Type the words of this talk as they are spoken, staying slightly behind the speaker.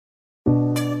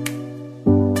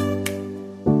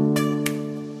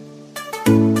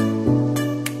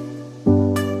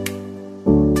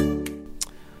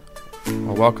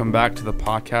welcome back to the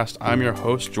podcast. I'm your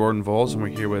host, Jordan Voles, and we're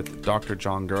here with Dr.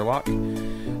 John Gerlach.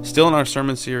 Still in our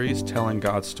sermon series, Telling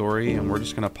God's Story, and we're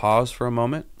just going to pause for a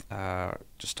moment,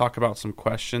 just talk about some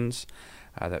questions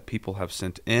that people have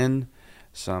sent in,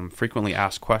 some frequently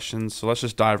asked questions. So let's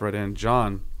just dive right in.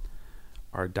 John,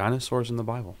 are dinosaurs in the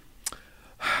Bible?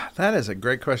 That is a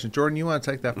great question. Jordan, you want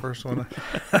to take that first one?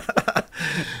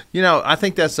 I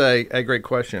think that's a great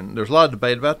question. There's a lot of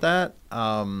debate about that.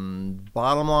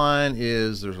 Bottom line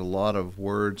is there's a lot of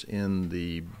words in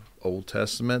the Old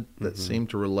Testament that seem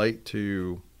to relate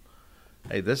to,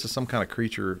 hey, this is some kind of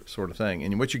creature sort of thing.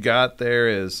 And what you got there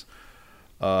is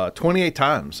 28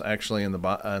 times, actually, in the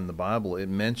Bible, it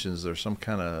mentions there's some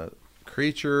kind of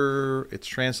creature. It's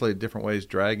translated different ways,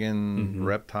 dragon,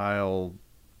 reptile,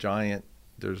 giant.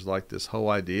 There's like this whole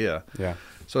idea. Yeah.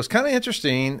 So it's kind of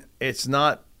interesting. It's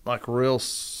not like real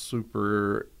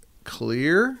super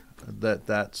clear that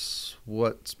that's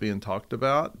what's being talked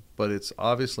about, but it's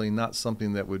obviously not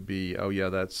something that would be, oh yeah,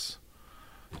 that's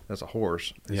a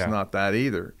horse. It's not that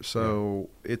either. So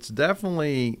it's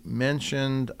definitely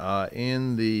mentioned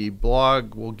in the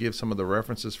blog. We'll give some of the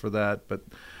references for that, but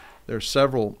there's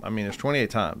several. I mean, there's 28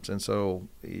 times, and so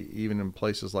even in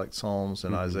places like Psalms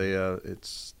and Isaiah,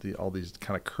 it's all these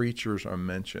kind of creatures are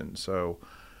mentioned. So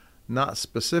not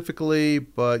specifically,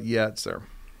 but yeah, it's there.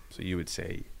 So you would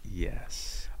say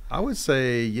yes. I would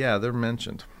say yeah, they're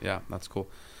mentioned. Yeah, that's cool.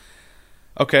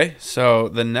 Okay, so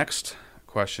the next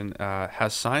question: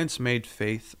 has science made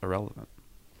faith irrelevant?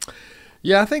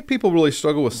 Yeah, I think people really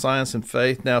struggle with science and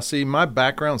faith. Now, see, my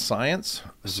background's science,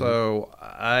 so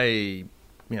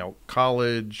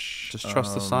college. Just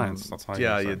trust the science. That's how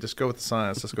you just go with the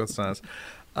science. Let's go with the science.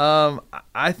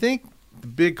 I think the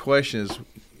big question is,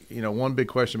 one big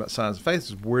question about science and faith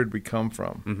is where did we come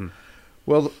from?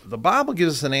 Well, the Bible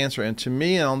gives us an answer, and to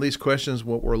me, on these questions,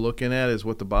 what we're looking at is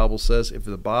what the Bible says. If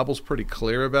the Bible's pretty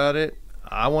clear about it,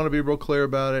 I want to be real clear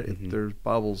about it. If the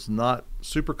Bible's not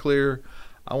super clear,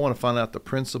 I want to find out the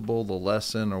principle, the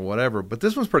lesson, or whatever. But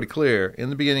this one's pretty clear.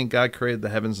 In the beginning, God created the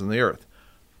heavens and the earth.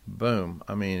 Boom.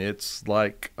 I mean, it's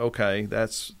like, okay,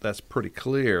 that's pretty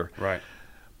clear. Right.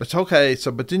 But it's okay.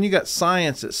 But then you got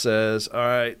science that says, all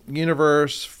right,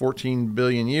 universe 14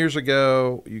 billion years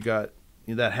ago, you got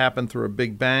that happened through a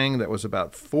big bang that was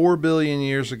about 4 billion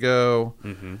years ago,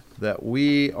 that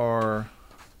we are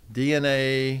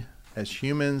DNA as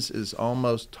humans is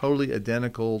almost totally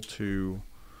identical to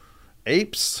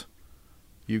apes.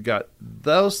 You've got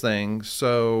those things.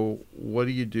 So what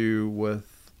do you do with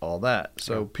all that?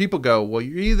 So people go, well,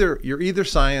 you're either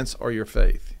science or you're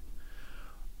faith.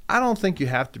 I don't think you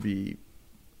have to be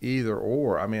either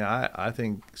or. I mean, I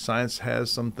think science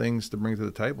has some things to bring to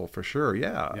the table for sure.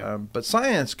 Yeah. But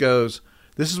science goes,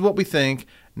 this is what we think.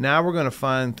 Now we're going to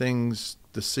find things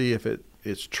to see if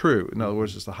it's true. In other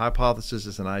words, it's a hypothesis,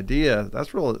 it's an idea.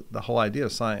 That's really the whole idea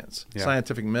of science,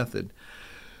 scientific method.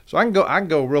 So I can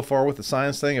go real far with the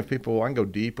science thing. I can go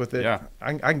deep with it. Yeah.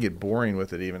 I can get boring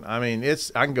with it even. I mean,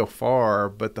 I can go far,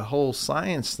 but the whole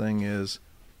science thing is,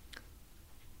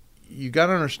 you got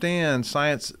to understand,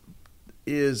 science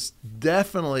is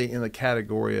definitely in the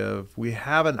category of we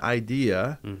have an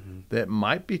idea that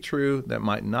might be true, that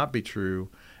might not be true,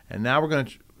 and now we're going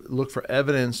to look for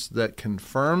evidence that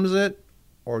confirms it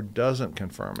or doesn't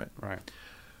confirm it. Right.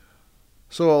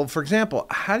 So, for example,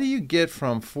 how do you get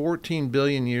from 14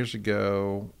 billion years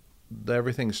ago that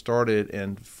everything started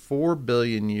and 4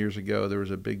 billion years ago there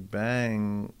was a big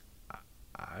bang?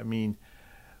 I mean,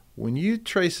 when you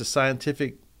trace a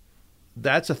scientific,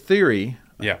 that's a theory.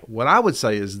 Yeah. What I would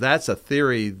say is that's a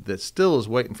theory that still is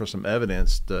waiting for some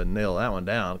evidence to nail that one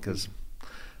down, because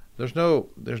there's no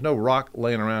rock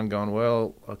laying around going,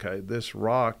 well, okay, this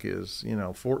rock is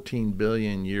 14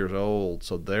 billion years old,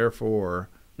 so therefore.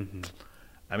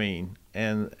 I mean,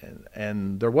 and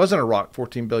there wasn't a rock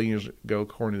 14 billion years ago,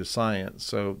 according to science.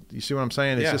 So you see what I'm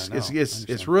saying?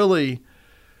 It's really,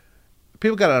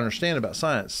 people got to understand about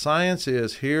science. Science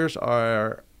is, here's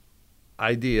our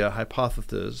idea,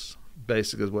 hypothesis,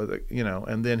 basically, is what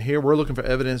and then here we're looking for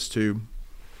evidence to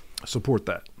support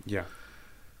that. Yeah.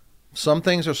 Some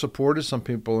things are supported, some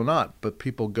people are not. But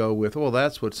people go with, well,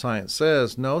 that's what science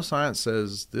says. No, science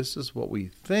says this is what we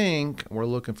think. We're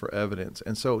looking for evidence.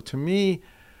 And so to me,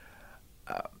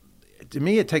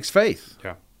 it takes faith.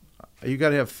 Yeah. You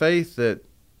got to have faith that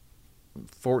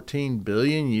 14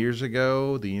 billion years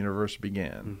ago the universe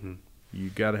began. You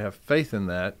got to have faith in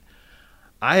that.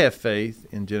 I have faith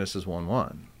in Genesis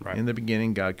 1:1. Right. In the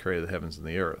beginning, God created the heavens and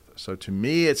the earth. So to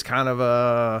me, it's kind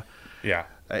of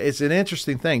it's an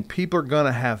interesting thing. People are going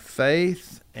to have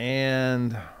faith,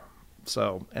 and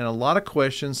a lot of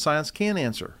questions science can't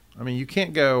answer. I mean, you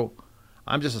can't go,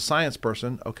 I'm just a science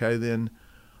person. Okay, then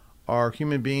are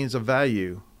human beings of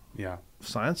value? Yeah.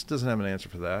 Science doesn't have an answer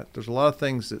for that. There's a lot of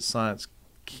things that science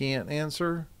can't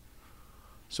answer.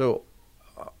 So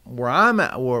where I'm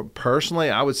at, well, personally,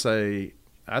 I would say,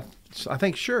 I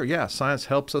think, sure, yeah, science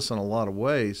helps us in a lot of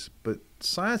ways, but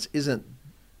science isn't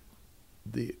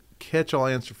the catch-all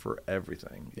answer for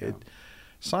everything. Yeah.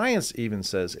 Science even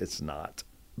says it's not,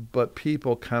 but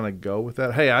people kind of go with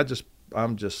that. Hey, I'm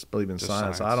just believing Just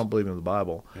science. science. I don't believe in the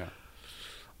Bible. Yeah.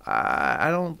 I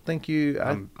don't think you.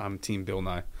 I'm Team Bill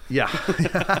Nye. Yeah.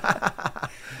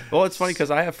 Well, it's funny because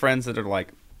I have friends that are like,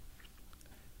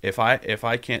 if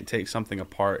I can't take something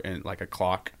apart and like a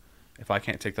clock, if I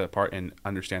can't take that apart and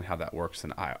understand how that works,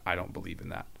 then I don't believe in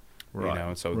that. Right. You know,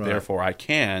 and so Right. therefore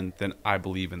then I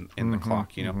believe in the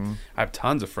clock. You know, I have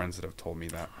tons of friends that have told me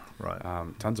that. Right.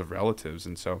 Tons of relatives,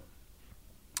 and so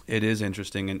it is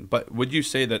interesting. But would you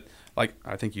say that, like,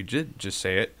 I think you did just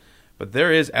say it, but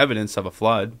there is evidence of a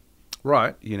flood.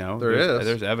 Right. You know, There's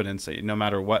there's evidence that no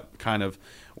matter what kind of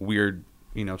weird,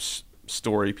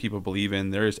 story people believe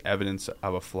in, there is evidence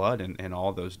of a flood and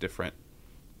all those different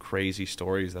crazy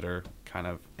stories that are kind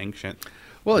of ancient.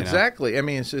 Well, you know? exactly. I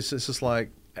mean, it's just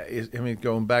like,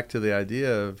 going back to the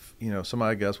idea of,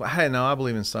 somebody goes, well, hey, no, I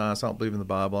believe in science. I don't believe in the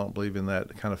Bible. I don't believe in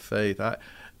that kind of faith.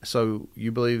 So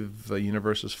you believe the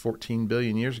universe is 14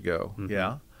 billion years ago. Mm-hmm.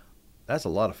 Yeah. That's a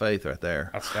lot of faith right there.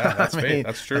 That's faith.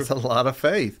 That's true. That's a lot of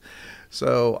faith.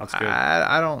 So That's good.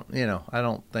 I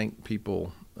don't think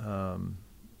people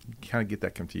kind of get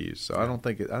that confused. So I don't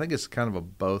think I think it's kind of a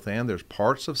both and. There's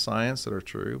parts of science that are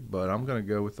true, but I'm going to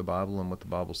go with the Bible and what the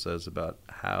Bible says about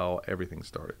how everything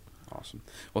started. Awesome.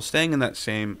 Well, staying in that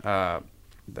same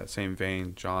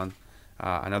vein, John,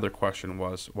 another question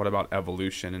was, what about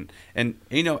evolution? And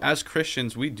as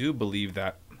Christians, we do believe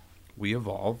that we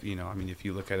evolve. I mean, if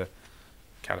you look at a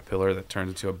caterpillar that turns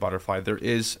into a butterfly, there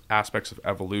is aspects of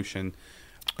evolution.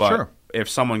 But Sure. if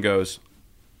someone goes,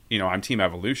 I'm team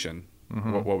evolution,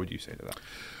 what would you say to that?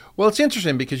 Well, it's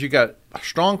interesting because you got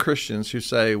strong Christians who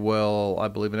say, well, I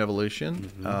believe in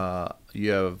evolution.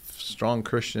 You have strong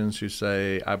Christians who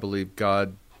say, I believe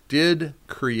God did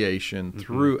creation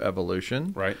through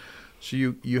evolution. Right. So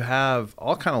you have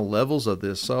all kind of levels of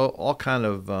this, so all kind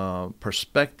of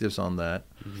perspectives on that.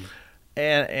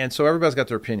 And so everybody's got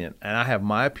their opinion. And I have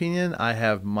my opinion. I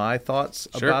have my thoughts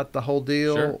Sure. about the whole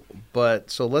deal. Sure. But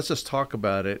so let's just talk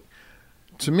about it.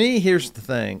 To me, here's the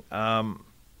thing.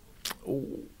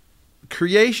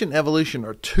 Creation, evolution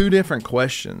are two different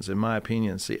questions, in my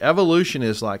opinion. See, evolution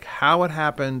is like how it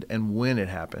happened and when it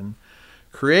happened.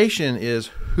 Creation is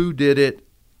who did it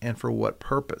and for what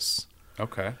purpose.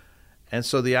 Okay. And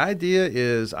so the idea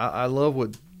is, I love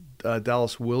what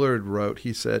Dallas Willard wrote.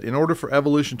 He said, in order for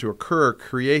evolution to occur,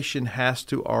 creation has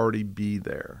to already be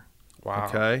there.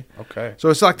 Wow. Okay. So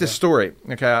it's like this story.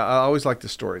 Okay, I always like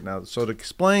this story. Now, so to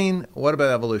explain what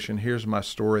about evolution, here's my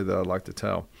story that I'd like to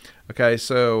tell. Okay,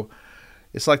 so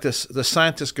it's like this: the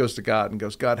scientist goes to God and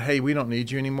goes, God, hey, we don't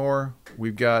need you anymore.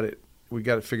 We've got it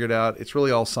figured out. It's really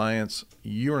all science.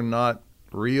 You are not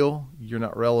real. You're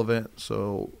not relevant.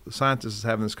 So the scientist is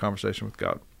having this conversation with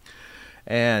God.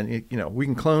 And, we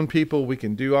can clone people. We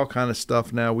can do all kind of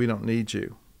stuff now. We don't need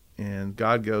you. And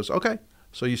God goes, okay.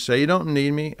 So you say you don't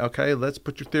need me. Okay, let's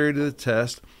put your theory to the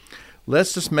test.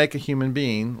 Let's just make a human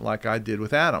being like I did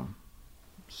with Adam.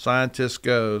 Scientist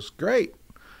goes, great.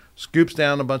 Scoops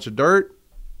down a bunch of dirt.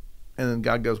 And then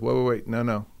God goes, wait.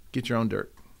 No. Get your own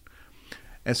dirt.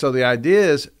 And so the idea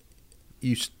is,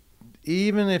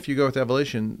 even if you go with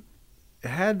evolution, it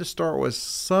had to start with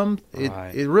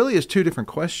Right. It really is two different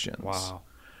questions. Wow.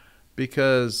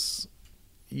 Because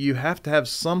you have to have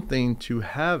something to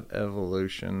have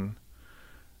evolution.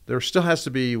 There still has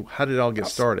to be, how did it all get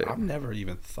started? I've never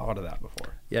even thought of that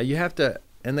before. Yeah, you have to.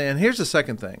 And then here's the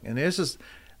second thing. And this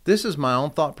is my own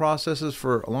thought processes.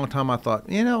 For a long time I thought,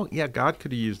 God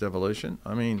could have used evolution.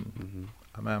 I mean,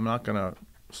 I'm not going to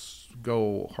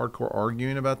go hardcore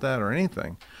arguing about that or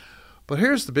anything. But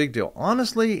here's the big deal.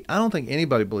 Honestly, I don't think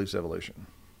anybody believes evolution,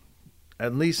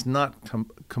 at least not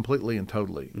completely and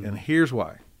totally. And here's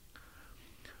why.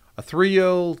 A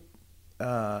 3-year-old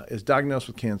is diagnosed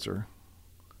with cancer.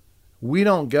 We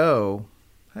don't go,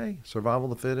 hey,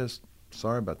 survival of the fittest.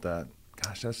 Sorry about that.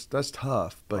 Gosh, that's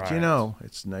tough. But, Right.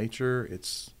 It's nature.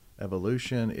 It's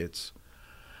evolution.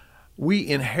 We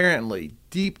inherently,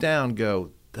 deep down,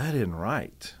 go, that isn't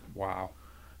right. Wow.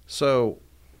 So,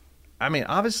 I mean,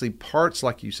 obviously parts,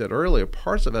 like you said earlier,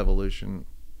 parts of evolution,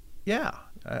 yeah,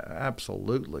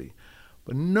 absolutely.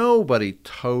 But nobody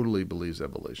totally believes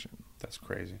evolution. That's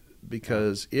crazy.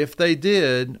 Because if they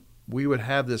did, we would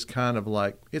have this kind of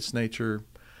like, it's nature.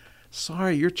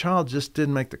 sorry, your child just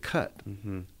didn't make the cut.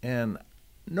 Mm-hmm. And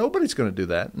nobody's going to do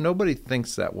that. Nobody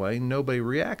thinks that way. Nobody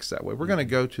reacts that way. We're going to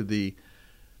go to the,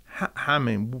 I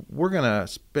mean, we're going to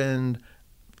spend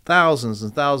thousands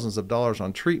and thousands of dollars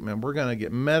on treatment. We're going to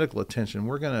get medical attention.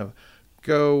 We're going to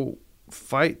go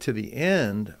fight to the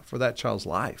end for that child's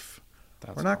life.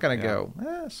 We're not going to go,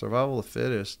 survival of the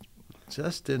fittest.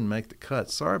 Just didn't make the cut.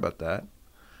 Sorry about that. Wow.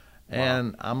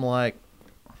 And I'm like,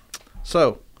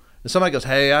 so if somebody goes,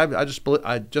 hey, I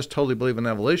just totally believe in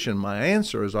evolution, my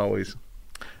answer is always,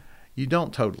 you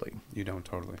don't totally. You don't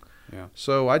totally. Yeah.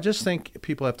 So I just think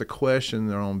people have to question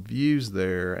their own views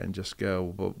there and just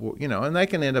go, well, you know, and they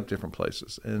can end up different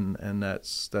places, and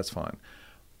that's fine.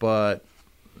 But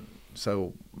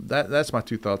so that's my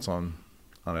two thoughts on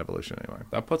evolution anyway.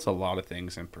 That puts a lot of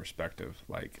things in perspective.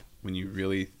 Like when you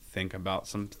really think about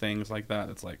some things like that,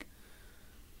 it's like,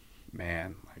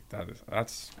 man, like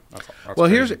that's well,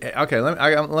 crazy. Here's okay.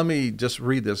 Let me just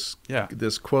read this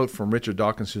this quote from Richard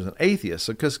Dawkins, who's an atheist.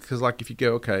 So because like if you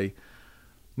go, okay,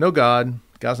 no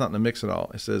God's not in the mix at all.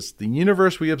 It says the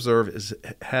universe we observe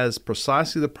has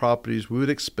precisely the properties we would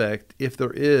expect if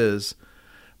there is,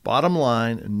 bottom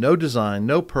line, no design,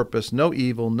 no purpose, no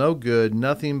evil, no good,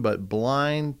 nothing but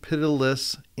blind,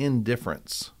 pitiless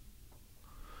indifference.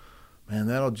 Man,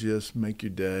 that'll just make your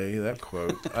day, that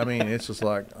quote. I mean, it's just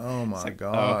like, oh my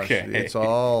gosh, okay. It's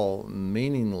all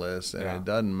meaningless, and Yeah. it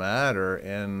doesn't matter,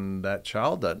 and that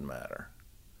child doesn't matter.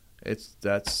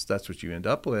 That's what you end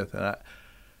up with. And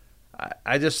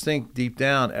I just think deep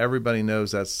down, everybody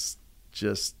knows that's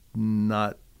just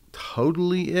not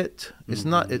totally it. It's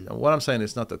not what I'm saying.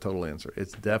 It's not the total answer.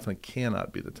 It definitely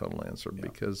cannot be the total answer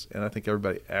because, and I think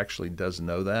everybody actually does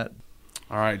know that.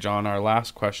 All right, John, our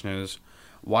last question is,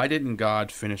 why didn't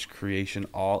God finish creation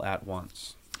all at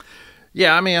once?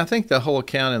 Yeah, I mean, I think the whole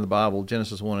account in the Bible,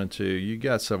 Genesis 1 and 2, you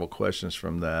got several questions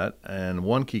from that. And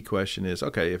one key question is,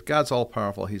 okay, if God's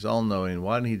all-powerful, he's all-knowing,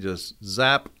 why didn't he just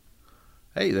zap,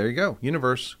 hey, there you go,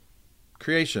 universe,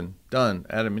 creation, done,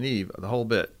 Adam and Eve, the whole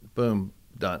bit, boom,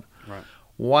 done. Right.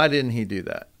 Why didn't he do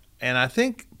that? And I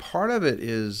think part of it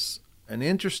is an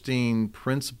interesting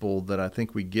principle that I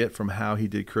think we get from how he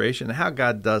did creation and how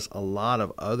God does a lot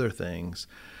of other things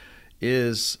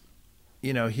is,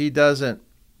 you know, he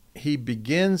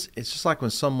begins, it's just like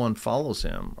when someone follows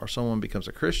him or someone becomes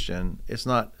a Christian, it's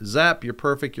not zap, you're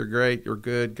perfect, you're great, you're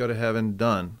good, go to heaven,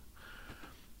 done.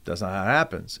 That's not how it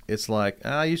happens. It's like,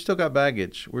 you still got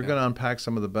baggage. We're going to unpack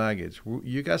some of the baggage.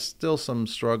 You got still some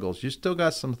struggles. You still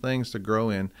got some things to grow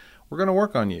in. We're going to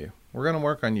work on you. We're going to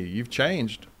work on you. You've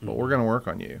changed, but we're going to work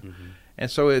on you. Mm-hmm.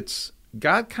 And so it's,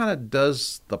 God kind of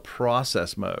does the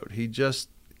process mode. He just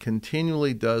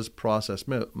continually does process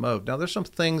mode. Now, there's some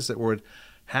things that would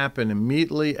happen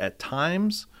immediately at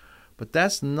times, but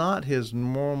that's not his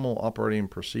normal operating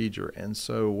procedure. And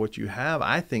so what you have,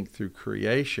 I think, through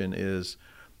creation is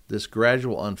this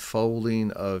gradual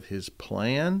unfolding of his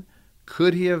plan.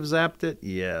 Could he have zapped it?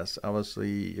 Yes.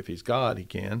 Obviously, if he's God, he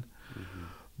can. Mm-hmm.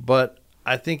 But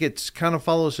I think it kind of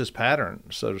follows his pattern,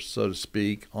 so to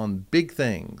speak, on big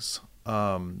things.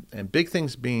 And big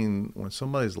things being when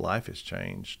somebody's life has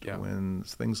changed, when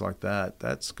things like that,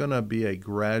 that's going to be a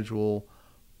gradual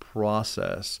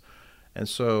process. And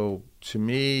so to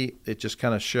me, it just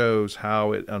kind of shows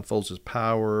how it unfolds his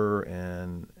power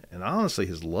and honestly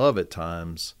his love at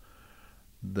times,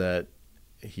 that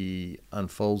he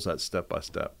unfolds that step by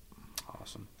step.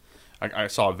 Awesome. I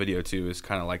saw a video too. It's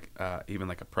kind of like even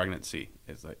like a pregnancy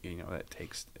is like, you know,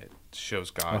 it shows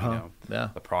God, you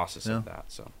know, the process of that.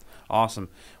 So awesome.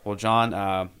 Well,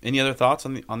 John, any other thoughts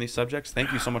on these subjects?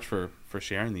 Thank you so much for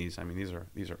sharing these. I mean,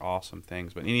 these are awesome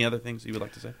things. But any other things you would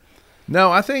like to say?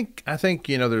 No, I think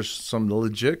you know, there's some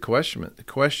legit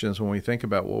questions when we think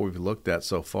about what we've looked at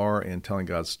so far in telling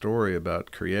God's story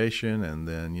about creation, and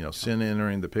then, you know, sin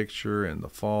entering the picture and the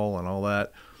fall and all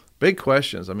that. Big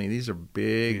questions. I mean, these are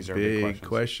big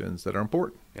questions that are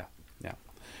important. Yeah.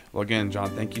 Well, again, John,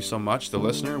 thank you so much. The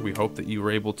listener, we hope that you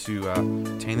were able to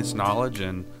attain this knowledge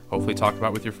and hopefully talk about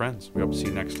it with your friends. We hope to see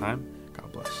you next time.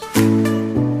 God bless.